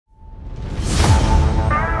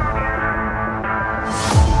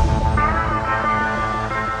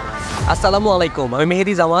আসসালামু আলাইকুম, আমি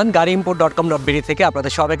মেহেদি জামান GARIimport.com.bd থেকে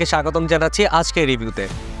আপনাদের সবাইকে স্বাগতম জানাচ্ছি আজকের রিভিউতে।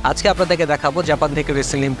 আজকে আপনাদেরকে দেখাবো জাপান থেকে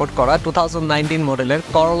রিসেন্টলি ইম্পোর্ট করা 2019 মডেলের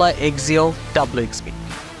Corolla Axio WXB।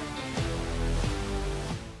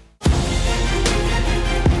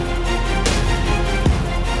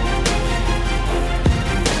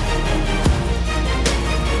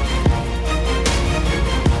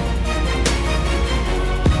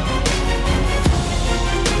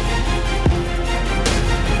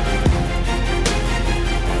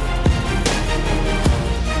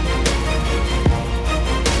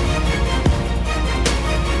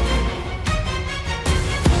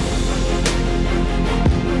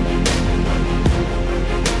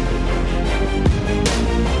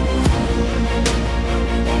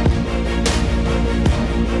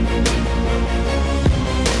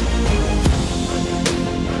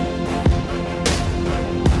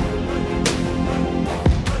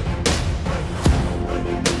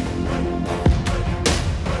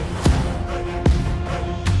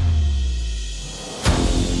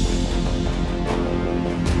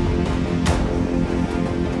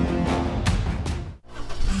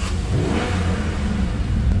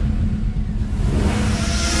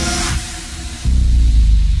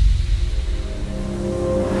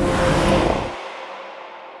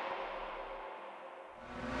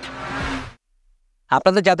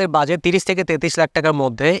 আপনাদের যাদের বাজেট 30 থেকে 33 লাখ টাকার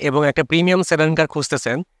মধ্যে এবং একটা প্রিমিয়াম সেডান কার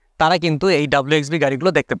খুঁজতেছেন তারা কিন্তু এই WXB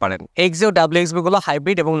গাড়িগুলো দেখতে পারেন। Axio WXB গুলো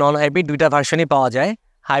হাইব্রিড এবং নন হাইব্রিড দুইটা ভার্সনই পাওয়া যায়।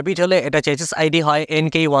 হাইব্রিড হলে এটা চেসিস আইডি হয়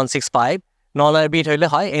NK165, নন হাইব্রিড হলে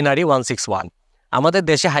হয় NRE161। আমাদের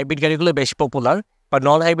দেশে হাইব্রিড গাড়িগুলো বেশি পপুলার, বা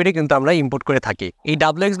নন হাইব্রিডে কিন্তু আমরা ইম্পোর্ট করে থাকি। এই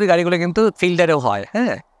WXB গাড়িগুলো কিন্তু ফিল্ডারেও হয়,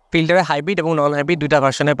 ফিল্ডারে হাইব্রিড এবং নন হাইব্রিড দুইটা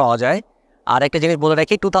ভার্সনে পাওয়া যায়। আর একটা জিনিস বলে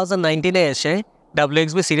রাখি, 2019-এ এসে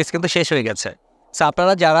WXB সিরিজ কিন্তু শেষ হয়ে গেছে। সো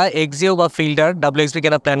আপনারা যারা Axio বা ফিল্ডার WXB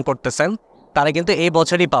কেনা প্ল্যান করতেছেন তারা কিন্তু এই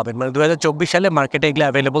বছরই পাবেন, মানে 2024 সালে মার্কেটে এগুলো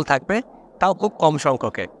অ্যাভেলেবল থাকবে, তাও খুব কম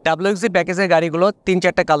সংখ্যকে। WXB প্যাকেজের গাড়িগুলো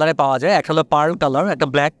 3-4টা কালারে পাওয়া যায়। একটা হলো পার্ল কালার, একটা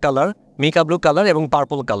ব্ল্যাক কালার, মিকা ব্লু কালার এবং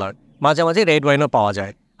পার্পল কালার, মাঝে মাঝে রেড ওয়াইনও পাওয়া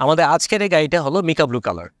যায়। আমাদের আজকের এই গাড়িটা হলো মিকা ব্লু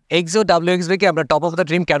কালার। Axio WXB-কে আমরা টপ অফ দ্য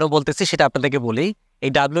ড্রিম কেন বলতেছি সেটা আপনাদেরকে বলি।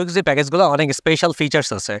 এই WXB প্যাকেজগুলো অনেক স্পেশাল ফিচার্স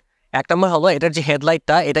আছে। এক নম্বর হলো এটার যে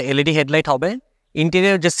হেডলাইটটা, এটা এলইডি হেডলাইট হবে।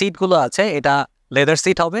 ইন্টেরিয়র যে সিটগুলো আছে এটা লেদার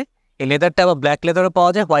সিট হবে। এই লেদারটা আবার ব্ল্যাক লেদারও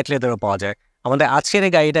পাওয়া যায়, হোয়াইট লেদারও পাওয়া যায়। আমাদের আজকের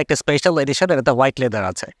এই গাড়িটা একটা স্পেশাল এডিশন, এটাতে হোয়াইট লেদার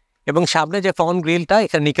আছে। এবং সামনে যে ফ্রন্ট গ্রিলটা,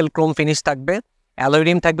 এখানে নিকেল ক্রোম ফিনিশ থাকবে, অ্যালয়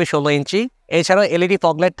রিম থাকবে 16 ইঞ্চি। এছাড়াও এলইডি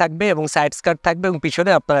ফগলাইট থাকবে এবং সাইড স্কার্ট থাকবে, এবং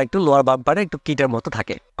পিছনে আপনারা একটু লোয়ার বাম্পারে একটু কিটের মতো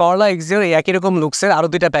থাকে। Corolla Axio একই রকম লুকসের আরও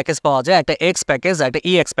দুইটা প্যাকেজ পাওয়া যায়, একটা এক্স প্যাকেজ আর একটা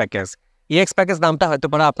EX প্যাকেজ। EX প্যাকেজ নামটা হয়তো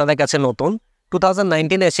পারে আপনাদের কাছে নতুন।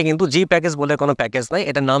 2019-এ এসে কিন্তু জি প্যাকেজ বলে কোনো প্যাকেজ নাই,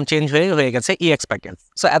 এটা নাম চেঞ্জ হয়ে গেছে EX প্যাকেজ।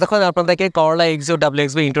 সো এতক্ষণ আপনাদেরকে Corolla Axio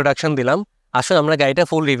WXB ইন্ট্রোডাকশন দিলাম। আসলে আমরা গাড়িটা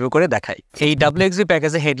ফুল রিভিউ করে দেখাই। এই WXB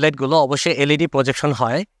প্যাকেজের হেডলাইটগুলো অবশ্যই এলইডি প্রজেকশন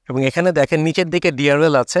হয়, এবং এখানে দেখেন নিচের দিকে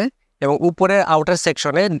ডিআরএল আছে এবং উপরের আউটার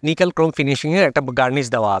সেকশনে নিকেল ক্রোম ফিনিশিংয়ের একটা গার্নিশ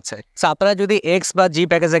দেওয়া আছে। সো আপনারা যদি এক্স বা জি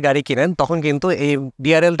প্যাকেজের গাড়ি কিনেন তখন কিন্তু এই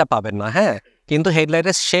ডিআরএলটা পাবেন না, কিন্তু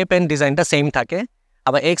হেডলাইটের শেপ অ্যান্ড ডিজাইনটা সেম থাকে।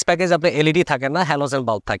 আবার এক্স প্যাকেজ আপনার এলইডি থাকে না, হ্যালোজেন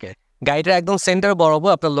বাল্ব থাকে। গাড়িটার একদম সেন্টার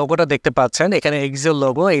বরাবর আপনার লোগোটা দেখতে পাচ্ছেন, এখানে Axio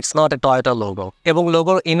logo, it's not a Toyota logo. এবং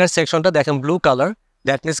লোগোর ইনার সেকশনটা দেখেন ব্লু কালার,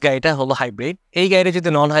 দ্যাট মিনস গাড়িটা হলো হাইব্রিড। এই গাড়িটা যদি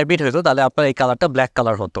নন হাইব্রিড হতো তাহলে আপনার এই কালারটা ব্ল্যাক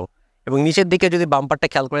কালার হতো। এবং নিচের দিকে যদি বাম্পারটা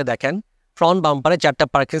খেয়াল করে দেখেন, ফ্রন্ট বাম্পারে 4টা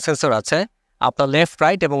পার্কিং সেন্সর আছে, আপনার লেফট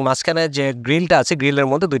রাইট, এবং মাঝখানে যে গ্রিলটা আছে গ্রিলের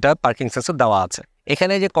মধ্যে 2টা পার্কিং সেন্সর দেওয়া আছে।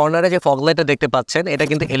 এখানে যে কর্নারে যে ফগলাইটটা দেখতে পাচ্ছেন এটা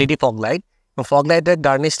কিন্তু এলইডি ফগলাইট, এবং ফগলাইটের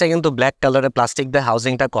গার্নিশটা কিন্তু ব্ল্যাক কালারের প্লাস্টিক দিয়ে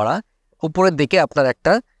হাউজিংটা করা। উপরের দিকে আপনার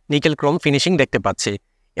একটা নিকেল ক্রোম ফিনিশিং দেখতে পাচ্ছি,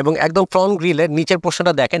 এবং একদম ফ্রন্ট গ্রিলের নিচের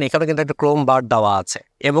পোর্শনটা দেখেন, এখানে কিন্তু একটা ক্রোম বার দেওয়া আছে।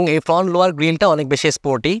 এবং এই ফ্রন্ট লোয়ার গ্রিলটা অনেক বেশি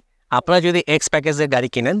স্পোর্টি। আপনারা যদি এক্স প্যাকেজের গাড়ি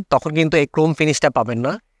কিনেন তখন কিন্তু এই ক্রোম ফিনিশটা পাবেন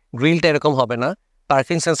না, গ্রিলটা এরকম হবে না,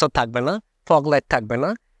 পার্কিং সেন্সর থাকবে না, ফগ লাইট থাকবে না,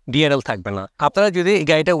 ডিআরএল থাকবে না। আপনারা যদি এই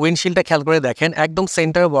গাড়িটা উইন্ডশিল্ডটা খেয়াল করে দেখেন, একদম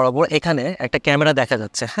সেন্টার বরাবর এখানে একটা ক্যামেরা দেখা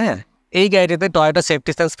যাচ্ছে। এই গাড়িটাতে টয়োটা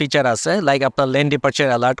সেফটি সেন্স ফিচার আছে, লাইক আপনার lane departure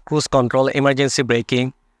alert, cruise control, emergency breaking,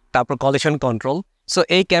 তারপর কলিশন কন্ট্রোল। সো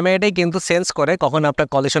এই ক্যামেরাটাই কিন্তু সেন্স করে কখন আপনার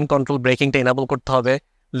কলিশন কন্ট্রোল ব্রেকিংটা এনাবল করতে হবে,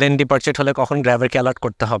 লেন ডিপারচার হলে কখন ড্রাইভারকে অ্যালার্ট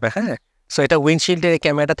করতে হবে। সো এটা উইন্ডশিল্ডের এই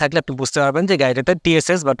ক্যামেরাটা থাকলে আপনি বুঝতে পারবেন যে গাড়িটাতে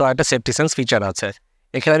TSS বা টয়োটা সেফটি সেন্স ফিচার আছে।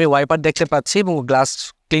 এখানে আমি ওয়াইপার দেখতে পাচ্ছি, এবং গ্লাস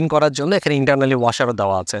ক্লিন করার জন্য এখানে ইন্টারনালি ওয়াশারও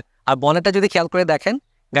দেওয়া আছে। আর বনেটটা যদি খেয়াল করে দেখেন,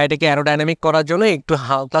 গাড়িটাকে অ্যারোডাইনামিক করার জন্য একটু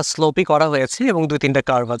হালকা স্লোপি করা হয়েছে, এবং 2-3টা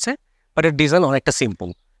কার্ভ আছে, বাট এর ডিজাইন অনেকটা সিম্পল।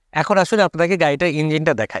 এখন আসলে আপনাদেরকে গাড়িটার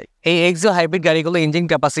ইঞ্জিনটা দেখাই। এই Axio হাইব্রিড গাড়িগুলো ইঞ্জিন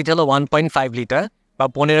ক্যাপাসিটি হলো 1.5 লিটার বা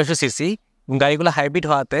 1500 সিসি। গাড়িগুলো হাইব্রিড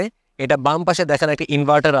হওয়াতে এটা বাম পাশে দেখেন একটা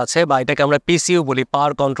ইনভার্টার আছে, বা এটাকে আমরা PCU বলি,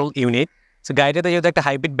 পাওয়ার কন্ট্রোল ইউনিট। সো গাড়িটাতে যেহেতু একটা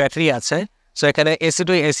হাইব্রিড ব্যাটারি আছে, সো এখানে AC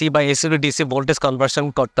টু AC বা AC two DC voltage conversion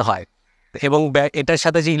করতে হয়। এবং এটার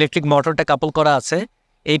সাথে যে ইলেকট্রিক মোটরটা কাপল করা আছে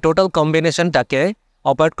এই টোটাল কম্বিনেশনটাকে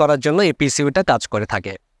অপারেট করার জন্য এই পিসিইউটা কাজ করে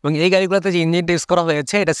থাকে। এবং এই গাড়িগুলোতে যে ইঞ্জিনটা ইউজ করা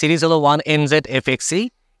হয়েছে এটা সিরিজ হলো 1NZFXE,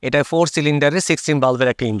 এটা 4 সিলিন্ডারের 16 ভালভের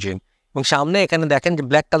একটা ইঞ্জিন। এবং সামনে এখানে দেখেন যে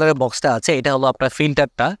ব্ল্যাক কালারের বক্সটা আছে, এটা হলো আপনার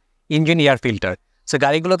ফিল্টারটা, ইঞ্জিন এয়ার ফিল্টার। সো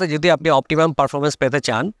গাড়িগুলোতে যদি আপনি অপটিমাম পারফরমেন্স পেতে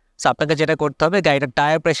চান, সো আপনাকে যেটা করতে হবে গাড়িটার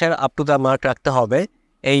tyre pressure up to the mark রাখতে হবে,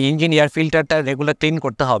 এই ইঞ্জিন এয়ার ফিল্টারটা রেগুলার ক্লিন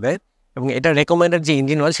করতে হবে, এবং এটা রেকমেন্ডেড যে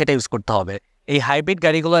ইঞ্জিন অয়েল সেটা ইউজ করতে হবে। এই হাইব্রিড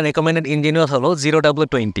গাড়িগুলো রেকমেন্ডেড ইঞ্জিন অয়েল হলো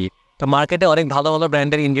 0W20। তো মার্কেটে অনেক ভালো ভালো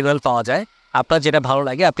ব্র্যান্ডের ইঞ্জিন অয়েল পাওয়া যায়, আপনার যেটা ভালো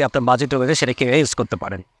লাগে আপনি আপনার বাজেট অনুযায়ী সেটা কিনে ইউজ করতে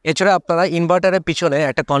পারেন। এছাড়া আপনারা ইনভার্টারের পিছনে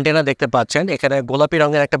একটা কন্টেনার দেখতে পাচ্ছেন, এখানে গোলাপি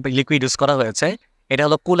রঙের একটা লিকুইড ইউজ করা হয়েছে, এটা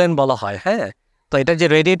হলো কুলেন্ট বলা হয়। হ্যাঁ, তো এটা যে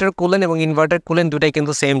রেডিয়েটর কুলেন্ট এবং ইনভার্টার কুলেন্ট দুটাই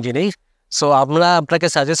কিন্তু সেম জিনিস। সো আমরা আপনাকে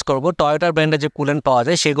সাজেস্ট করবো টয়োটার ব্র্যান্ডের যে কুলেন্ট পাওয়া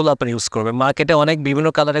যায় সেগুলো আপনি ইউজ করবেন। মার্কেটে অনেক বিভিন্ন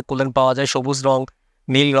কালারের কুলেন্ট পাওয়া যায়, সবুজ রং,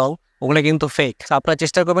 নীল রং, ওগুলো কিন্তু ফেক। আপনারা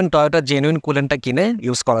চেষ্টা করবেন টয়োটার জেনুইন কুলেন্টটা কিনে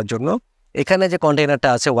ইউজ করার জন্য। এখানে যে কন্টেনারটা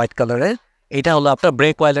আছে হোয়াইট কালারের, এটা হলো আপনার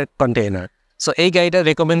ব্রেক অয়েলের কন্টেনার। সো এই গাড়িটার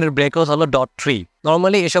রেকমেন্ডেড ব্রেক অয়েল হলো .3।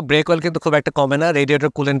 নর্মালি এসব ব্রেক অয়েল কিন্তু খুব একটা কমে না, রেডিয়েটর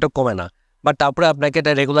কুলেন্টও কমে না, বাট তারপরে আপনাকে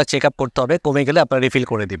এটা রেগুলার চেক আপ করতে হবে, কমে গেলে আপনারা রিফিল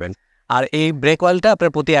করে দিবেন। আর এই ব্রেক অয়েলটা আপনার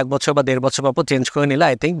প্রতি 1 বছর বা 1.5 বছর পর চেঞ্জ করে নিলে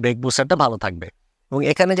আই থিঙ্ক ব্রেক বুস্টারটা ভালো থাকবে। এবং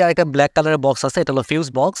এখানে যে একটা ব্ল্যাক কালারের বক্স আছে এটা হলো ফিউজ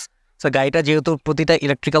বক্স। সো গাড়িটা যেহেতু প্রতিটা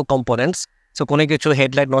ইলেকট্রিক্যাল কম্পোনেন্টস, সো কোনো কিছু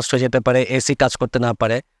হেডলাইট নষ্ট হয়ে যেতে পারে, এসি কাজ করতে না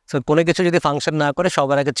পারে, সো কোনো কিছু যদি ফাংশন না করে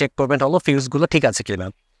সবার আগে চেক করবেন হলো ফিউজগুলো ঠিক আছে কিনা।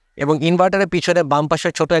 এবং ইনভার্টারের পিছনে বাম পাশে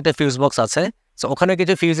ছোট একটা ফিউজ বক্স আছে, সো ওখানে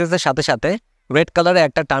কিছু ফিউজেসের সাথে সাথে রেড কালারের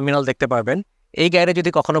একটা টার্মিনাল দেখতে পারবেন। এই গাড়িতে যদি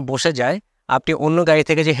কখনো বসে যায় আপনি অন্য গাড়ি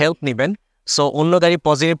থেকে যে হেল্প নেবেন, সো অন্য গাড়ি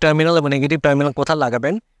পজিটিভ টার্মিনাল এবং নেগেটিভ টার্মিনাল কোথায়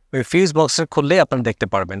লাগাবেন ওই ফিউজ বক্সের খুললেই আপনারা দেখতে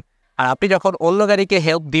পারবেন। আর আপনি যখন অন্য গাড়িকে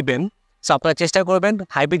হেল্প দিবেন, সো আপনারা চেষ্টা করবেন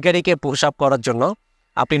হাইব্রিড গাড়িকে পুশ আপ করার জন্য।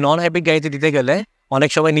 আপনি নন হাইব্রিড গাড়িতে দিতে গেলে অনেক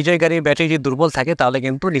সময় নিজের গাড়ির ব্যাটারি যদি দুর্বল থাকে তাহলে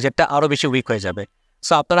কিন্তু নিজেরটা আরও বেশি উইক হয়ে যাবে।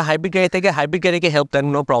 সো আপনারা হাইব্রিড গাড়ি থেকে হাইব্রিড গাড়িকে হেল্প দেন,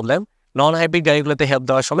 no problem. Non hybrid গাড়িগুলোতে help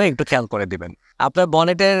দেওয়ার সময় একটু খেয়াল করে দিবেন। আপনার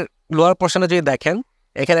বনেটের লোয়ার পোর্শনে যদি দেখেন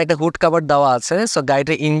এখানে একটা হুড কাভার দেওয়া আছে, সো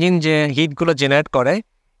গাড়িটার ইঞ্জিন যে হিটগুলো জেনারেট করে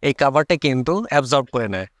এই কাভারটা কিন্তু অ্যাবজর্ব করে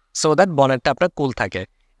নেয়, সো দ্যাট বনেটটা আপনার কুল থাকে।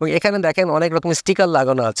 এবং এখানে দেখেন অনেক রকম স্টিকার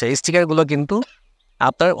লাগানো আছে, এই স্টিকারগুলো কিন্তু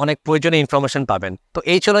আপনার অনেক প্রয়োজনীয় ইনফরমেশন পাবেন। তো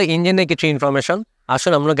এই ছিল ইঞ্জিনের কিছু ইনফরমেশন।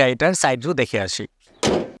 আসুন আমরা গাড়িটার সাইড ভিউ দেখে আসি।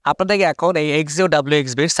 আপনাদেরকে এখন এই XZEO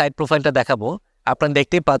WXBর সাইড প্রোফাইলটা দেখাবো। আপনারা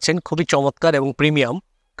দেখতেই পাচ্ছেন খুবই চমৎকার এবং প্রিমিয়াম,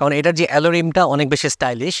 কারণ এটার যে অ্যালোরিমটা অনেক বেশি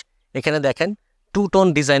স্টাইলিশ। এখানে দেখেন 2 টোন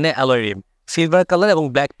ডিজাইনের অ্যালোরিম, সিলভার কালার এবং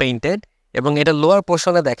ব্ল্যাক পেইন্টেড। এবং এটা লোয়ার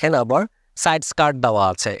পোর্শনে দেখেন আবার সাইড স্কার্ট দেওয়া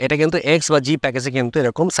আছে। এটা কিন্তু X বা G প্যাকেজে কিন্তু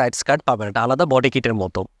এরকম সাইড স্কার্ট পাবেন, এটা আলাদা বডি কিটের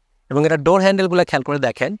মতো। এবং এটা ডোর হ্যান্ডেলগুলো খেয়াল করে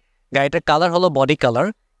দেখেন, গাড়িটার কালার হলো বডি কালার,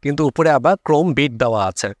 কিন্তু উপরে আবার ক্রোম বিট দেওয়া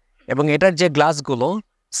আছে। এবং এটার যে গ্লাসগুলো,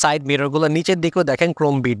 সাইড মিররগুলো নিচের দিকেও দেখেন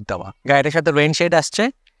ক্রোম বিট দেওয়া। গাড়িটার সাথে রেইন শেড আসছে,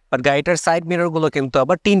 বাট গাড়িটার সাইড মিররগুলো কিন্তু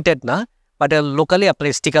আবার টিন্টেড না, বাট লোকালি আপনার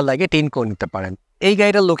স্টিকার লাগিয়ে টিন করে নিতে পারেন। এই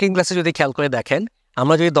গাড়িটার লুকিং গ্লাসে যদি খেয়াল করে দেখেন,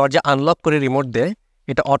 আমরা যদি দরজা আনলক করে রিমোট দিয়ে,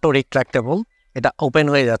 এটা অটো রিট্রাক্টেবল, এটা ওপেন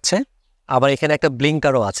হয়ে যাচ্ছে। আবার এখানে একটা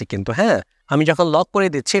ব্লিঙ্কারও আছে কিন্তু। হ্যাঁ, আমি যখন লক করে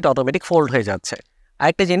দিচ্ছি এটা অটোমেটিক ফোল্ড হয়ে যাচ্ছে।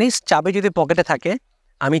 আরেকটা জিনিস, চাবি যদি পকেটে থাকে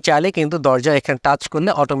আমি চাইলে কিন্তু দরজা এখানে টাচ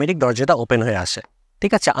করলে অটোমেটিক দরজাটা ওপেন হয়ে আসে,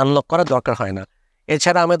 ঠিক আছে, আনলক করার দরকার হয় না।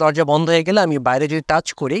 এছাড়া আমি দরজা বন্ধ হয়ে গেলে আমি বাইরে যদি টাচ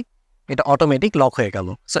করি এটা অটোমেটিক লক হয়ে গেল।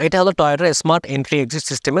 সো এটা হলো টয়োটার স্মার্ট এন্ট্রি এক্সিট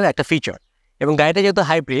সিস্টেমের একটা ফিচার। এবং গাড়িটা যেহেতু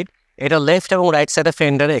হাইব্রিড, এটা লেফট এবং রাইট সাইডে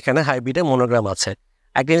ফেন্ডারে এখানে হাইব্রিডের মনোগ্রাম আছে।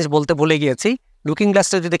 একটা জিনিস বলতে ভুলে গিয়েছি, লুকিং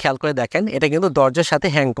গ্লাসটা যদি খেয়াল করে দেখেন এটা কিন্তু দরজার সাথে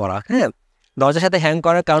হ্যাং করা। হ্যাঁ, দরজার সাথে হ্যাং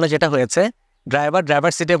করার কারণে যেটা হয়েছে,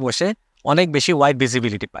 ড্রাইভার সিটে বসে অনেক বেশি ওয়াইড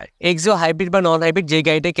ভিজিবিলিটি পায়। XZEO হাইব্রিড বা নন হাইব্রিড যে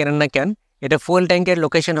গাড়িটা কেনেন না কেন, এটা ফুয়েল ট্যাঙ্কের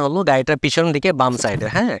লোকেশন হলো গাড়িটার পিছন দিকে বাম সাইডে।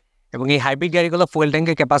 হ্যাঁ, এবং এই হাইব্রিড গাড়িগুলো ফুয়েল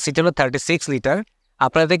ট্যাঙ্কের ক্যাপাসিটি হলো 36 লিটার।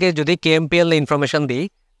 আপনাদেরকে যদি KMPL ইনফরমেশন দিই,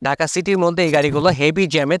 ঢাকা সিটির মধ্যে এই গাড়িগুলো হেভি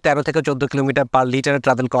জ্যামে 13 থেকে 14 কিলোমিটার পার লিটারে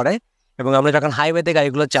ট্রাভেল করে। এবং আমরা যখন হাইওয়েতে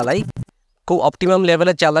গাড়িগুলো চালাই, খুব অপটিমাম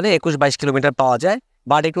লেভেলে চালালে 21-22 কিলোমিটার পাওয়া যায়,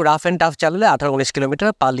 বাট একটু রাফ অ্যান্ড টাফ চালালে 18-19 কিলোমিটার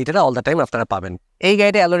পার লিটারে অল দ্য টাইম আপনারা পাবেন। এই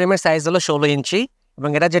গাড়িটা অ্যালোরিমের সাইজ হলো 16 ইঞ্চি এবং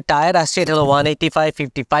এটা যে টায়ার আসছে এটা হলো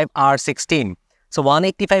 185/55 R16। সো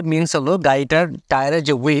 185 মিনস হলো গাড়িটার টায়ারের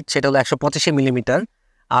যে উইথ সেটা হলো 185 মিলিমিটার,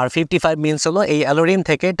 আর 55 মিনস হলো এই অ্যালোরিম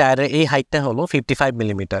থেকে টায়ারের এই হাইটটা হলো 55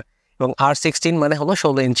 মিলিমিটার, এবং R16 মানে হলো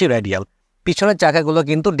 16 ইঞ্চি রেডিয়াল। পিছনের চাকাগুলো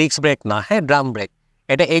কিন্তু ডিস্ক ব্রেক না, হ্যাঁ, ড্রাম ব্রেক।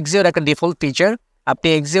 এটা XZEOর একটা ডিফল্ট ফিচার। আপনি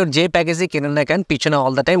XZEOর যে প্যাকেজই কেনেন না কেন পিছনে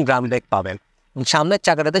all the time drum brake পাবেন, সামনের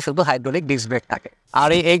চাকাটাতে শুধু হাইড্রোলিক ডিস্ক ব্রেক থাকে। আর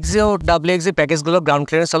এই XZEO WXB প্যাকেজগুলো গ্রাউন্ড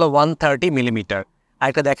ক্লিয়ারেন্স হলো 130 মিলিমিটার। আর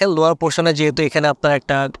একটা দেখেন লোয়ার পোর্শনে যেহেতু এখানে আপনার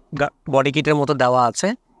একটা বডি কিটের মতো দেওয়া আছে,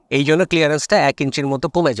 এই জন্য ক্লিয়ারেন্সটা 1 ইঞ্চির মতো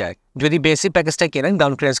কমে যায়। যদি বেসিক প্যাকেজটা কেনেন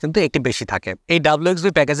গ্রাউন্ড ক্লিয়ারেন্স কিন্তু একটু বেশি থাকে। এই WXB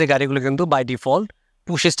প্যাকেজের গাড়িগুলো কিন্তু বাই ডিফল্ট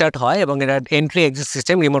পুশ স্টার্ট হয় এবং এটা entry exit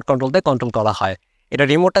system remote control দিয়ে কন্ট্রোল করা হয়। এটা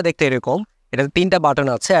রিমোটটা দেখতে এরকম, এটাতে 3টা বাটন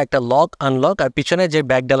আছে, একটা লক আনলক, আর পিছনে যে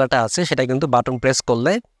ব্যাক ডালাটা আছে সেটা কিন্তু বাটন প্রেস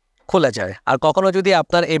করলে খুলে যায়। আর কখনো যদি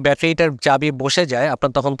আপনার এই ব্যাটারিটার চাবি বসে যায়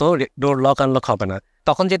আপনার তখন তো ডোর লক আনলক হবে না।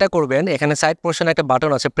 তখন যেটা করবেন, এখানে সাইড পোর্শনে একটা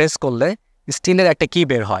বাটন আছে, প্রেস করলে স্টিলের একটা কি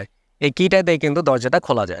বের হয়, এই কিটা দিয়ে কিন্তু দরজাটা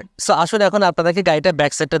খোলা যায়। সো আসলে এখন আপনাদেরকে গাড়িটার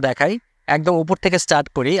ব্যাক সাইডটা দেখাই, একদম উপর থেকে স্টার্ট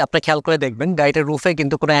করি। আপনারা খেয়াল করে দেখবেন গাড়িটার রুফে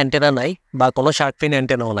কিন্তু কোনো অ্যান্টেনা নাই বা কোনো শার্ক ফিন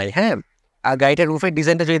অ্যান্টেনাও নাই। হ্যাঁ, আর গাড়িটার রুফের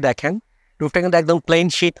ডিজাইনটা যদি দেখেন, রুফটা কিন্তু একদম প্লেন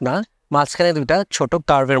শিট না, মাঝখানে 2টা ছোট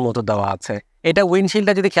কার্ভের মতো দেওয়া আছে। এটা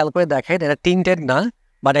উইন্ডশিল্ডটা যদি খেয়াল করে দেখেন, এটা টিন্টেড না,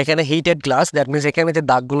 বাট এখানে হিটেড গ্লাস, দ্যাট মিনস এখানে যে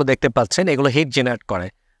দাগগুলো দেখতে পাচ্ছেন এগুলো হিট জেনারেট করে।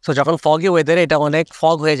 সো যখন ফগি ওয়েদারে এটা অনেক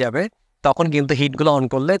ফগ হয়ে যাবে তখন কিন্তু হিটগুলো অন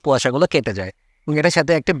করলে কুয়াশাগুলো কেটে যায়। এবং এটার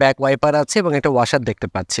সাথে একটা ব্যাক ওয়াইপার আছে এবং একটা ওয়াশার দেখতে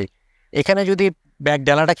পাচ্ছি। এখানে যদি ব্যাক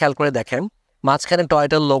ডালাটা খেয়াল করে দেখেন, মাঝখানে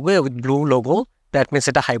টয়োটার logo with blue logo, that means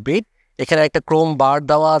এটা হাইব্রিড। এখানে একটা ক্রোম বার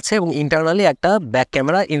দেওয়া আছে এবং ইন্টারনালি একটা ব্যাক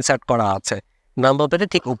ক্যামেরা ইনসার্ট করা আছে নাম্বার প্লেটের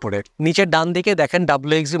ঠিক উপরে। নিচের ডান দিকে দেখেন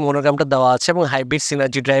WXB মনোগ্রামটা দেওয়া আছে এবং হাইব্রিড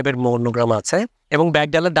সিনার্জি ড্রাইভের মনোগ্রাম আছে, এবং ব্যাক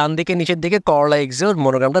ডালার ডান দিকে নিচের দিকে করলা এক্সিওর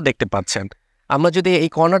মনোগ্রামটা দেখতে পাচ্ছেন। আমরা যদি এই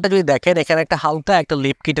কর্নারটা যদি দেখেন, এখানে একটা হালকা একটা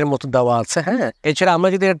লিপ কিটের মতো দেওয়া আছে। হ্যাঁ, এছাড়া আমরা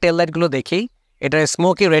যদি টেল লাইটগুলো দেখি, এটা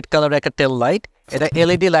স্মোকি রেড কালারের একটা টেল লাইট, এটা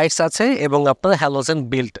LED লাইটস আছে এবং আপনার হ্যালোজেন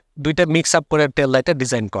বিল্ট, 2টা মিক্স আপ করে টেল লাইটের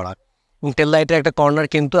ডিজাইন করা। এবং টেল লাইটের একটা কর্নার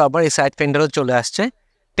কিন্তু আবার এই সাইড ফেন্ডারও চলে আসছে।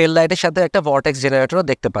 টেল লাইটের সাথে একটা ভর্টেক্স জেনারেটরও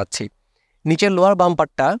দেখতে পাচ্ছি। নিচের লোয়ার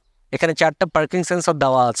বাম্পারটা, এখানে 4টা পার্কিং সেন্সর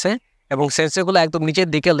দেওয়া আছে এবং সেন্সরগুলো একদম নিচের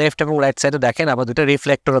দিকে লেফট এবং রাইট সাইডে দেখেন আবার 2টা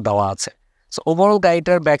রিফ্লেক্টরও দেওয়া আছে। সো ওভারঅল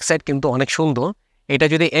গাড়িটার ব্যাক সাইড কিন্তু অনেক সুন্দর। এটা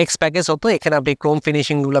যদি এক্স প্যাকেজ হতো, এখানে আপনি ক্রোম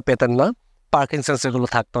ফিনিশিংগুলো পেতেন না, পার্কিং সেন্সরগুলো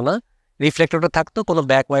থাকতো না, রিফ্লেক্টরটা থাকতো, কোনো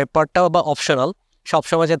ব্যাক ওয়াইপারটাও বা অপশনাল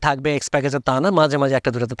সবসময় যে থাকবে এক্স প্যাকেজে তা না, মাঝে মাঝে একটা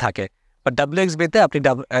দুটোতে থাকে। বাট WXB-তে আপনি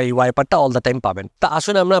এই ওয়াইপারটা অল দ্য টাইম পাবেন। তা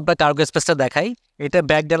আসলে আমরা আপনার কার্গো স্পেসটা দেখাই। এটা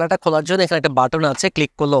ব্যাক ডালাটা খোলার জন্য এখানে একটা বাটন আছে,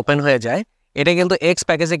 ক্লিক করলে ওপেন হয়ে যায়। এটা কিন্তু এক্স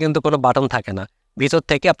প্যাকেজে কিন্তু কোনো বাটন থাকে না, ভিতর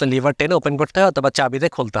থেকে আপনার লিভার টেনে ওপেন করতে হয় অথবা চাবিতে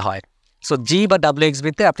খুলতে হয়। সো G বা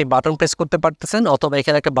WXB-তে আপনি বাটন প্রেস করতে পারতেছেন, অথবা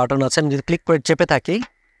এখানে একটা বাটন আছে, আমি যদি ক্লিক করে চেপে থাকি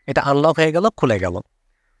এটা আনলক হয়ে গেল, খুলে গেল।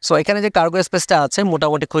 সো এখানে যে কার্গো স্পেসটা আছে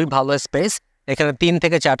মোটামুটি খুবই ভালো স্পেস। এখানে 3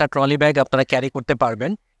 থেকে 4টা ট্রলি ব্যাগ আপনারা ক্যারি করতে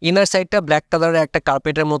পারবেন। ইনার সাইডটা ব্ল্যাক কালারের একটা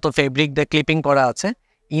কার্পেটের মতো ফেব্রিক দিয়ে ক্লিপিং করা আছে।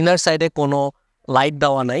 ইনার সাইডে কোনো লাইট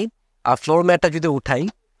দেওয়া নাই। আর ফ্লোর ম্যাটটা যদি উঠাই,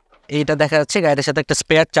 এইটা দেখা যাচ্ছে গাড়ির সাথে একটা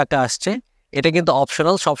স্পেয়ার চাকা আসছে। এটা কিন্তু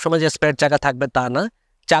অপশনাল, সবসময় যে স্পেয়ার চাকা থাকবে তা না।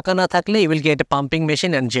 চাকা না থাকলে you will get A pumping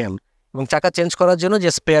machine and jail, এবং চাকা চেঞ্জ করার জন্য যে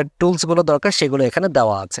স্পেয়ার টুলসগুলো দরকার সেগুলো এখানে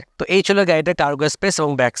দেওয়া আছে। তো এই ছিল গাড়িটার কার্গো স্পেস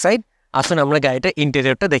এবং ব্যাক সাইড। আসুন আমরা গাড়িটার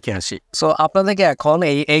ইন্টেরিয়রটা দেখে আসি। সো আপনাদেরকে এখন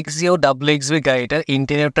এই XZO WXB গাড়িটার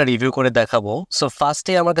ইন্টেরিয়রটা রিভিউ করে দেখাবো। সো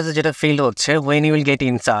ফার্স্টে আমার কাছে যেটা ফিল হচ্ছে, when you will get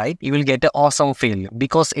inside you will get a awesome feel,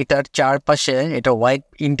 because এটার চারপাশে এটা হোয়াইট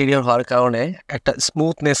ইন্টেরিয়র হওয়ার কারণে একটা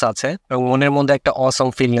স্মুথনেস আছে এবং মনের মধ্যে একটা অসম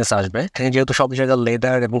ফিলনেস আসবে। এখানে যেহেতু সব জায়গায়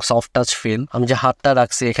লেদার এবং সফট টাচ ফিল, আমি যে হাতটা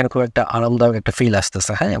রাখছি এখানে খুব একটা আরামদায়ক একটা ফিল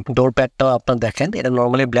আসতেছে। হ্যাঁ, ডোর প্যাডটাও আপনার দেখেন, এটা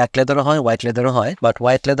নর্মালি ব্ল্যাক লেদারও হয়, হোয়াইট লেদারও হয়, বাট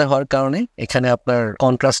হোয়াইট লেদার হওয়ার কারণে এখানে আপনার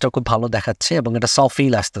কন্ট্রাস্টটা খুব ভালো দেখাচ্ছে এবং এটা সফট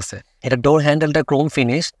ফিল আসতেছে। এটা ডোর হ্যান্ডেলটা ক্রোম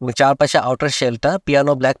ফিনিশ এবং চারপাশে আউটার শেলটা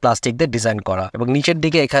পিয়ানো ব্ল্যাক প্লাস্টিক দিয়ে ডিজাইন করা, এবং নিচের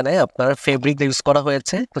দিকে এখানে আপনার ফেব্রিক ইউজ করা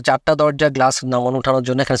হয়েছে। তো 4টা দরজা গ্লাস নামানো উঠানোর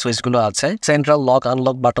জন্য এখানে সুইচগুলো আছে। সেন্ট্রাল লক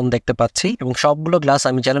আনলক বাটন দেখতে পাচ্ছি এবং সবগুলো গ্লাস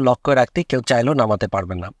আমি চাইলে লক করে রাখতে কেউ চাইলেও নামাতে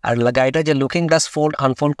পারবে না। আর গাড়িটা যে লুকিং গ্লাস ফোল্ড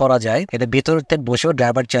আনফোল্ড করা যায়, এটা ভিতরতে বসেও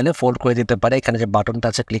ড্রাইভার চাইলে ফোল্ড করে দিতে পারে, এখানে যে বাটনটা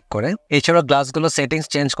আছে ক্লিক করে। এছাড়াও গ্লাসগুলো সেটিংস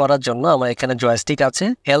চেঞ্জ করার জন্য আমার এখানে জয়স্টিক আছে।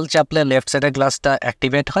 L চাপলে লেফট সাইডের গ্লাসটা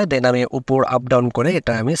অ্যাক্টিভেট হয়, দেন আমি উপর আপ ডাউন করে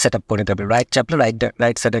এটা আমি সেট আপ করে নিতে পারি। রাইট চাপলে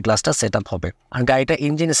রাইট সাইডের গ্লাসটা সেট আপ হবে। আর গাড়িটা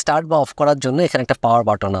ইঞ্জিন স্টার্ট বা অফ করার জন্য এখানে একটা পাওয়ার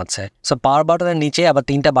বাটন আছে। সো পাওয়ার বাটনের নিচে আবার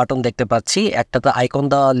 3টা বাটন দেখতে পাচ্ছি। একটাতে আইকন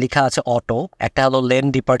দেওয়া লেখা আছে অটো, একটা হলো লেন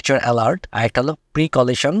ডিপার্চার অ্যালার্ট, আর একটা হলো pre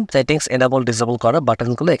collision settings enable disable করা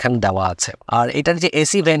বাটনগুলো এখানে দেওয়া আছে। আর এটার যে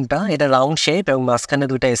এসি ভেন্টটা, এটা রাউন্ড শেপ এবং মাঝখানে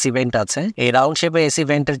 2টা এসি ভেন্ট আছে। এই রাউন্ড শেপের এসি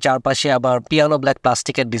ভেন্টের চারপাশে আবার পিয়ানো ব্ল্যাক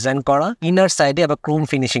প্লাস্টিকের ডিজাইন করা, ইনার সাইডে আবার ক্রোম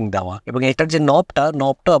ফিনিশিং দেওয়া, এবং এটার যে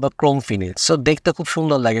নবটা আবার ক্রোম ফিনিশ। সো দেখতে খুব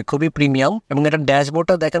সুন্দর লাগে, খুবই প্রিমিয়াম। এবং এটা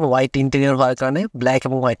ড্যাশবোর্ডটা দেখেন হোয়াইট ইন্টেরিয়র হওয়ার কারণে ব্ল্যাক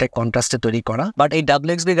এবং হোয়াইটের কন্ট্রাস্টে তৈরি করা। বাট এই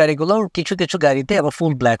WXB গাড়িগুলো কিছু কিছু গাড়িতে আবার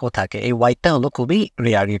ফুল ব্ল্যাকও থাকে, এই হোয়াইটটা হলো খুবই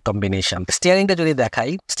রেয়ার কম্বিনেশন। স্টিয়ারিংটা যদি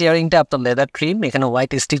দেখাই, স্টিয়ারিংটা আপনার লেদার ট্রিম, এখানে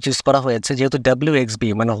হোয়াইট স্টিচ ইউজ করা হয়েছে, যেহেতু WXB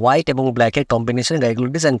মানে হোয়াইট এবং ব্ল্যাকের কম্বিনেশন গাড়িগুলো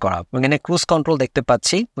ডিজাইন করা। এখানে ক্রুজ কন্ট্রোল দেখতে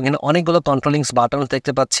পাচ্ছি, এখানে অনেকগুলো কন্ট্রোলিং বাটন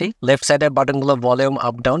দেখতে পাচ্ছি। লেফট সাইডের বাটনগুলো ভলিউম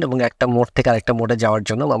আপ ডাউন এবং একটা মোড থেকে আরেকটা মোডে যাওয়ার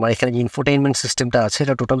জন্য আমার এখানে ইনফোটেইনমেন্ট সিস্টেমটা আছে,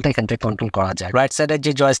 এটা টোটালটা এখান থেকে কন্ট্রোল করা যায়। রাইট সাইডের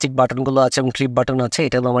যে জয়স্টিক বাটনগুলো আছে এবং ট্রিপ বাটন আছে,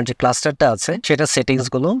 এটা হলো আমার যে ক্লাস্টারটা আছে সেটা সেটিংস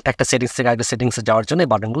গুলো একটা সেটিংস থেকে আরেকটা সেটিংস এ যাওয়ার জন্য এই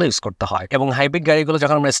বাটনগুলো ইউজ করতে হয়। এবং হাইব্রিড গাড়িগুলো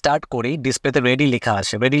যখন আমরা স্টার্ট করি ডিসপ্লেতে রেডি লেখা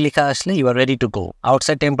আসে, রেডি লেখা আসলে you R ready to go.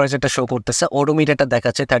 Outside টেম্পারেচারটা শো করতেছে, ওডো ওডোমিটারটা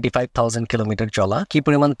দেখাচ্ছে 35,000 কিলোমিটার চলা, কি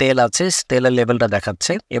পরিমাণ তেল আছে তেলের লেভেলটা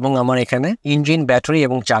দেখাচ্ছে, এবং আমার এখানে ইঞ্জিন, ব্যাটারি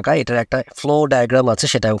এবং চাকা এটার একটা ফ্লো ডায়াগ্রাম আছে,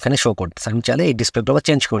 সেটা ওখানে শো করতেছে। আমি চাইলে এই ডিসপ্লেটা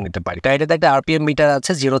চেঞ্জ করে নিতে পারি। এটাতে একটা আরপিএম মিটার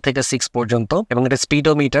আছে 0 থেকে 6 পর্যন্ত, এবং এটা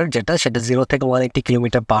স্পিডোমিটার যেটা সেটা 0 থেকে 180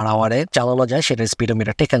 কিলোমিটার পার আওয়ারে চালানো যায়, সেটা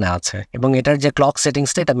স্পিডোমিটারটা এখানে আছে। এবং এটার যে ক্লক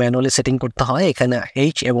সেটিংসটা এটা ম্যানুয়ালি সেটিং করতে হয়। এখানে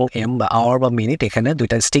এইচ এবং এম বা আওয়ার বা মিনিট এখানে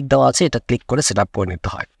দুইটা স্টিক দেওয়া আছে, এটা ক্লিক করে সেট আপ করে নিতে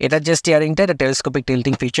হয়। এটার যে স্টিয়ারিংটা এটা telescopic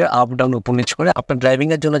tilting feature, up down উপর নিচ করে আপনার ড্রাইভিং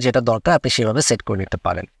এর জন্য যেটা দরকার আপনি সেভাবে সেট করে নিতে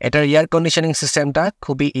পারেন। এটার এয়ার কন্ডিশনিং সিস্টেমটা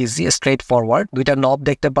খুবই ইজি, স্ট্রেট ফরওয়ার্ড। দুইটা নব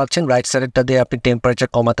দেখতে পাচ্ছেন, রাইট সাইডেরটা দিয়ে আপনি টেম্পারেচার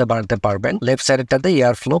কমাতে বাড়াতে পারবেন, লেফট সাইডেরটাতে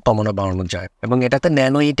এয়ার ফ্লো কমানো বাড়ানো যায়। এবং এটাতে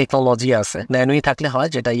ন্যানোই টেকনোলজি আছে। ন্যানোই থাকলে হয়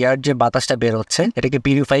যেটা এয়ার যে বাতাসটা বের হচ্ছে এটাকে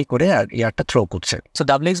পিউরিফাই করে আর এয়ারটা থ্রো করছে। সো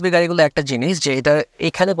WXB গাড়িগুলো একটা জিনিস যে এটা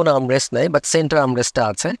এখানে কোনো আমরেস্ট নাই, বাট সেন্টার আমরেস্টটা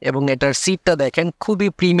আছে, এবং এটার সিটটা দেখেন খুবই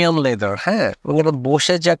প্রিমিয়াম লেদার। হ্যাঁ, এবং এটা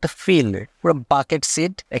বসে যে একটা ফিল, পুরো বাকেট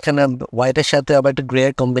সিট, এখানে হোয়াইটের সাথে আবার একটা গ্রে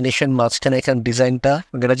কম্বিনেশন, মাঝখানে এখানে ডিজাইনটা,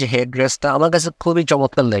 এটা যে হেড রেস্টটা আমার কাছে খুবই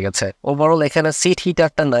চমৎকার লেগেছে। ওভারঅল এখানে সিট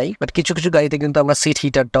হিটারটা নাই, বাট কিছু কিছু গাড়িতে কিন্তু আমরা সিট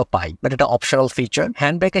হিটারটাও পাই, বাট এটা অপশনাল ফিচার।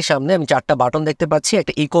 হ্যান্ড ব্রেকের সামনে আমি 4টা বাটন দেখতে পাচ্ছি,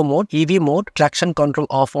 একটা eco mode, EV mode, traction control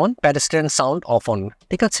of on, প্যাডেস্ট্রিয়ান sound of on.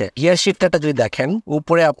 ঠিক আছে, গিয়ার শিফটারটা যদি দেখেন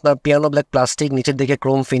উপরে আপনার পিয়ানো ব্ল্যাক প্লাস্টিক, নিচের দিকে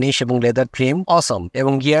ক্রোম ফিনিশ এবং লেদার ট্রিম, অসম।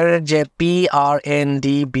 এবং গিয়ারের যে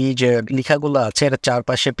PRNDB যে লেখাগুলো আছে এটা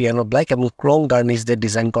চারপাশে পিয়ানো ব্ল্যাক এবং ক্রোম গার্নিশ দিয়ে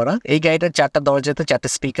ডিজাইন করা। এই গাড়িটার 4টা দরজাতে 4টা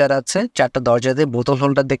স্পিকার আছে, 4টা দরজাতে বোতল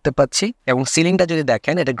হোল্ডার দেখতে পাচ্ছি। এবং সিলিংটা যদি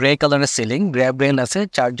দেখেন এটা গ্রে কালারের সিলিং, গ্র্যাব রেল আছে,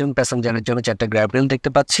 4 জন প্যাসেঞ্জারের জন্য 4টা গ্র্যাব রেল দেখতে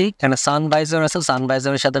পাচ্ছি। এখানে সানভাইজার আছে,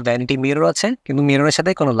 সানভাইজারের সাথে ভ্যানিটি মিরর আছে, কিন্তু মিররের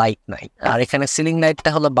সাথে কোনো লাইট নাই। আর এখানে সিলিং লাইটটা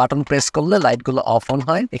হলো বাটন প্রেস করলে লাইটগুলো অফ অন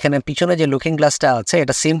হয়। এখানে পিছনে যে লুকিং গ্লাসটা আছে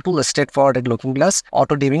এটা simple straight forward looking glass,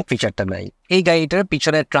 auto dimming ফিচারটা নাই। এই গাড়িটার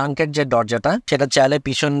পিছনের ট্রাঙ্কের যে দরজাটা সেটা চাইলে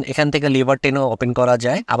পিছন এখান থেকে লিভার টেনে ওপেন করা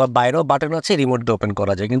যায়, আবার বাইরেও বাটন আছে রিমোট দিয়ে ওপেন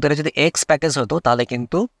করা যায়। কিন্তু এটা যদি এক্স প্যাকেজ হতো তাহলে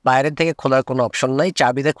কিন্তু বাইরের থেকে খোলার কোনো অপশন নাই,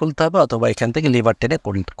 চাবিতে খুলতে হবে অথবা এখান থেকে লিভার টেনে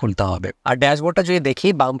খুলতে হবে। আর ড্যাশবোর্ডটা যদি দেখি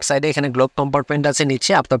বাম সাইডে এখানে গ্লোব কম্পার্টমেন্ট আছে,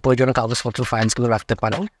 নিচে আপনার প্রয়োজনীয় কাগজপত্র ফাইলসগুলো রাখতে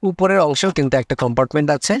পারেন। উপরের অংশেও কিন্তু একটা কম্পার্টমেন্ট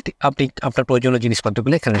আছে, আপনি আপনার প্রয়োজনীয়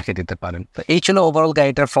জিনিসপত্রগুলো এখানে রেখে দিতে পারেন। তো এই ছিল ওভারঅল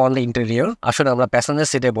গাড়িটার ফ্রন্ট ইন্টেরিয়র। আসলে আমরা প্যাসেঞ্জার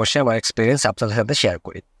সিটে বসে আমার এক্সপিরিয়েন্স আপনাদের সাথে শেয়ার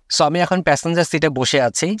করি। সো আমি এখন প্যাসেঞ্জার সিটে বসে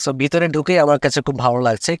আছি। সো ভিতরে ঢুকেই আমার কাছে খুব ভালো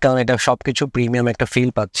লাগছে, কারণ এটা সবকিছু প্রিমিয়াম একটা ফিল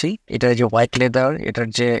পাচ্ছি। এটার যে হোয়াইট লেদার,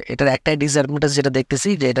 এটার একটাই ডিসঅ্যাডভান্টেজ যেটা দেখতেছি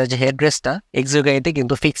যে এটার যে হেডরেস্টটা এক্সিও গাড়িতে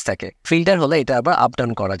কিন্তু ফিক্স থাকে, ফিল্টার হলে এটা আবার আপ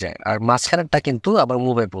ডাউন করা যায়, আর মাঝখানেরটা কিন্তু আবার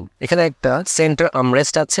মুভেবল। এখানে একটা সেন্টার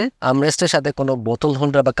আমরেস্ট আছে, আমরেস্টের সাথে কোনো বোতল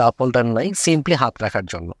হোল্ডার বা কাপ হোল্ডার নাই, সিম্পলি হাত রাখার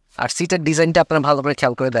জন্য। আর সিটের ডিজাইনটা আপনারা ভালো করে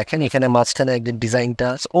খেয়াল করে দেখেন, এখানে মাঝখানে একদম ডিজাইনটা।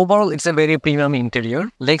 Overall it's a very premium interior.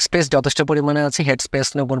 Leg space যথেষ্ট পরিমাণে আছে, হেড স্পেস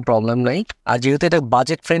নিয়ে কোনো প্রবলেম নাই। আর যেহেতু এটা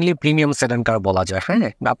বাজেট ফ্রেন্ডলি প্রিমিয়াম সেডান কার বলা যায়, হ্যাঁ,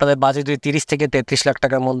 আপনাদের বাজেট যদি 30 থেকে 33 লাখ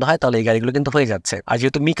টাকার মধ্যে হয় তাহলে এই গাড়িগুলো কিন্তু হয়ে যাচ্ছে। আর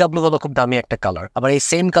যেহেতু মিকা ব্লু হলো খুব দামি একটা কালার, আবার এই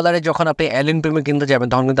সেম কালারে যখন আপনি অ্যালেন প্রিমিয়াম কিনতে যাবেন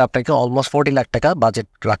তখন কিন্তু আপনাকে অলমোস্ট 40 লাখ টাকা বাজেট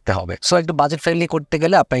রাখতে হবে। সো একটু বাজেট ফ্রেন্ডলি করতে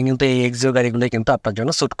গেলে আপনাকে কিন্তু এই এক্সিও গাড়িগুলো কিন্তু আপনার জন্য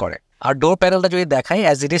স্যুট করে। আর ডোর প্যানেলটা যদি দেখাই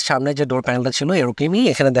অ্যাজ ইট ইজ, সামনে যে ডোর প্যানেলটা ছিল এরকমই।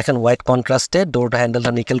 এখানে দেখেন হোয়াইট কন্ট্রাস্টের ডোর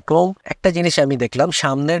হ্যান্ডেলটা নিকেল ক্রোম। একটা জিনিস আমি দেখলাম,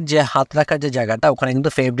 সামনের যে হাত রাখার যে জায়গাটা ওখানে কিন্তু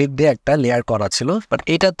ফেব্রিক দিয়ে একটা লেয়ার করা ছিল, বাট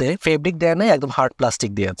এটাতে ফেব্রিক দেওয়া নেই, একদম হার্ড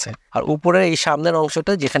প্লাস্টিক দিয়েছে। আর উপরে এই সামনের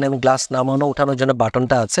অংশটা যেখানে আমি গ্লাস নামানো উঠানোর জন্য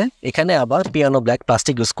বাটনটা আছে, এখানে আবার পিয়ানো ব্ল্যাক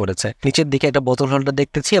প্লাস্টিক ইউজ করেছে। নিচের দিকে একটা বোতল হোল্ডার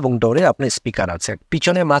দেখতেছি এবং ডোরে আপনার স্পিকার আছে।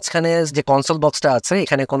 পিছনে মাঝখানে যে কনসোল বক্সটা আছে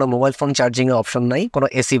এখানে কোনো মোবাইল ফোন চার্জিং এর অপশন নাই, কোনো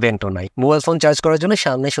এসি ভেন্টও নাই। মোবাইল ফোন চার্জ করার জন্য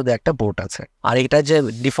সামনে শুধু একটা পোর্ট আছে। আর এটা যে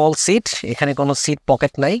ডিফল্ট সিট, এখানে কোনো সিট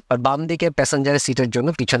পকেট নাই। আর বাম দিকে প্যাসেঞ্জারের সিটের জন্য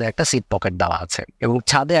পিছনে একটা সিট পকেট দেওয়া আছে, এবং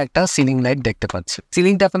ছাদে একটা সিলিং লাইট দেখতে পাচ্ছি।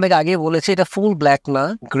 সিলিংটা আপনাদেরকে আগে বলেছি এটা ফুল ব্ল্যাক না,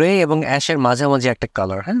 গ্রে এবং অ্যাশের মাঝামাঝি একটা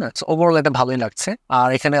কালার। হ্যাঁ, ওভারঅল এটা ভালোই লাগছে। আর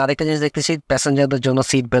এখানে আরেকটা জিনিস দেখতেছি, প্যাসেঞ্জারদের জন্য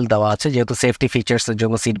সিট বেল্ট দেওয়া আছে, যেহেতু সেফটি ফিচার্স এর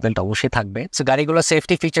জন্য সিট বেল্ট অবশ্যই থাকবে। সো গাড়িগুলো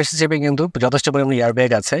সেফটি ফিচার্স হিসেবে কিন্তু যথেষ্ট পরিমাণে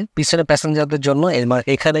এয়ারব্যাগ আছে। পিছনে প্যাসেঞ্জারদের জন্য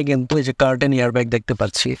এখানে কিন্তু এই যে কার্টেন এয়ারব্যাগ দেখতে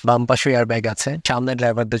পাচ্ছি, বাম পাশে এয়ারব্যাগ আছে। সামনে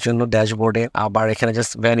ড্রাইভারদের জন্য ড্যাশবোর্ডে আবার এখানে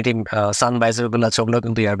জাস্ট ভ্যানিটি সানভাইজার গুলো আছে, ওগুলো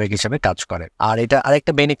কিন্তু এয়ারব্যাগ হিসেবে কাজ করে। আর এটা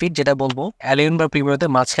আরেকটা বেনিফিট যেটা বলবো, অ্যালিয়ন বা প্রিমিয়ামতে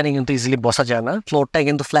মাঝখানে কিন্তু ইজিলি বসা যায় না, ফ্লোরটা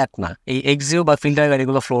কিন্তু ফ্ল্যাট না। এই এক্সিও বা ফিল্টার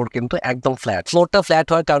গাড়িগুলো ফ্লোর কিন্তু একদম ফ্ল্যাট। ফ্লোরটা ফ্ল্যাট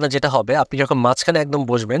হওয়ার কারণে যেটা হবে, আপনি যখন মাঝখানে একদম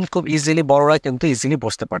বসবেন খুব ইজিলি বড়রা কিন্তু ইজিলি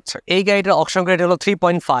বসতে পারছে। এই গাড়িটার অকশন গ্রেড হলো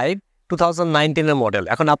 3.5, 2019 এর মডেল।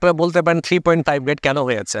 এখন আপনারা বলতে পারেন 3.5 গ্রেড কেন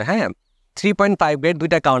হয়েছে? হ্যাঁ, 3.5 গ্রেড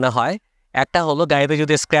দুইটা কারণে হয়। একটা হলো গাড়িতে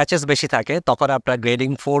যদি স্ক্র্যাচেস বেশি থাকে তখন আপনার গ্রেডিং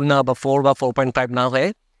 4 না বা 4 বা 4.5 না হয়ে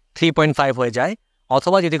 3.5 হয়ে যায়,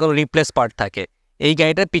 অথবা যদি কোনো রিপ্লেস পার্ট থাকে। এই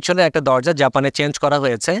গাড়িটার পিছনে একটা দরজা জাপানে চেঞ্জ করা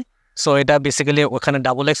হয়েছে, সো এটা বেসিক্যালি ওখানে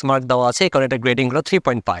XX মার্ক দেওয়া আছে, কারণ এটা গ্রেডিং হলো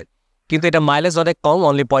 3.5। কিন্তু এটা মাইলেজ অনেক কম,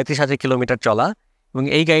 অনলি 35,000 কিলোমিটার চলা। এবং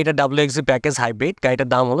এই গাড়িটা WXB প্যাকেজ হাইব্রিড, গাড়িটার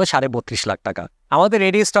দাম হলো 32.5 লাখ টাকা। আমাদের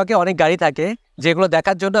রেডি স্টকে অনেক গাড়ি থাকে, যেগুলো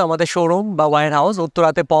দেখার জন্য আমাদের শোরুম বা wire house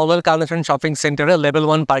উত্তরাতে Polwel carnation shopping সেন্টারে লেভেল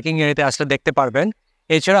 1 পার্কিং এরিয়াতে আসলে দেখতে পারবেন।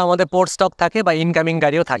 এছাড়া আমাদের পোর্ট স্টক থাকে বা ইনকামিং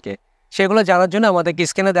গাড়িও থাকে। সেগুলো জানার জন্য আমাদের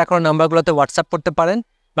স্ক্রিনে দেখানো নাম্বারগুলোতে হোয়াটসঅ্যাপ করতে পারেন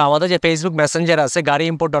বা আমাদের যে ফেসবুক মেসেঞ্জার আছে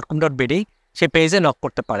gariimport.com.bd সেই পেজে নক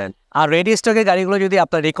করতে পারেন। আর রেডি স্টকের গাড়িগুলো যদি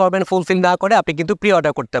আপনার রিকোয়ারমেন্ট ফুলফিল না করে আপনি কিন্তু প্রি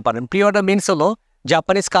অর্ডার করতে পারেন। প্রি অর্ডার মিনস হলো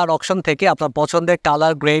জাপানিজ কার অকশন থেকে আপনার পছন্দের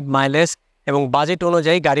কালার, গ্রেড, মাইলেজ এবং বাজেট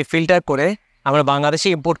অনুযায়ী গাড়ি ফিল্টার করে আমরা বাংলাদেশে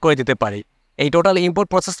ইম্পোর্ট করে দিতে পারি। এই টোটাল ইম্পোর্ট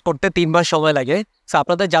প্রসেস করতে 3 মাস সময় লাগে। সো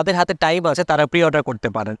আপনাদের যাদের হাতে টাইম আছে তারা প্রি অর্ডার করতে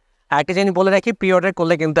পারেন। একটা জিনিস বলে রাখি, প্রি অর্ডার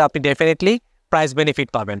করলে কিন্তু আপনি ডেফিনেটলি প্রাইস বেনিফিট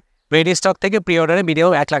পাবেন। রেডি স্টক থেকে প্রি অর্ডারে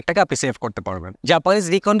মিনিমাম 1 লাখ টাকা আপনি সেভ করতে পারবেন। জাপানিজ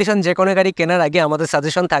রিকন্ডিশন যে কোনো গাড়ি কেনার আগে আমাদের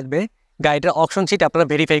সাজেশন থাকবে গাড়িটার অকশন শিট আপনারা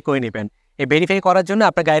ভেরিফাই করে নেবেন। এই ভেরিফাই করার জন্য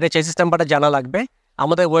আপনার গাড়ির চেসিস নাম্বারটা জানা লাগবে।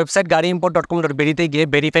 আমাদের ওয়েবসাইট gariimport.com.bd গিয়ে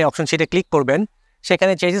ভেরিফাই অপশন শিটে ক্লিক করবেন।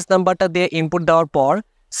 সেখানে চেসিস নাম্বারটা দিয়ে ইনপুট দেওয়ার পর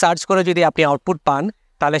সার্চ করে যদি আপনি আউটপুট পান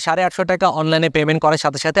তাহলে 850 টাকা অনলাইনে পেমেন্ট করার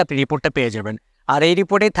সাথে সাথে আপনি রিপোর্টটা পেয়ে যাবেন। আর এই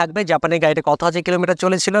রিপোর্টেই থাকবে জাপানের গাড়িটা কত হাজার কিলোমিটার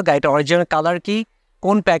চলেছিল, গাড়িটা অরিজিনাল কালার কি,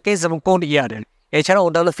 কোন প্যাকেজ এবং কোন ইয়ারের, এছাড়া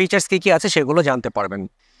অন্যান্য ফিচার্স কী আছে সেগুলো জানতে পারবেন।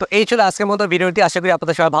 তো এই ছিল আজকের মতো ভিডিওটি। আশা করি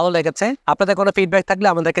আপনাদের সবাই ভালো লেগেছে। আপনাদের কোনো ফিডব্যাক থাকলে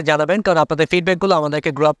আমাদেরকে জানাবেন, কারণ আপনাদের ফিডব্যাকগুলো আমাদেরকে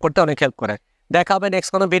গ্রো আপ করতে অনেক হেল্প করে। দেখা হবে নেক্সট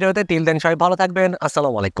কোনো ভিডিওতে। টিল দেন সবাই ভালো থাকবেন।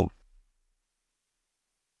 আসসালামু আলাইকুম।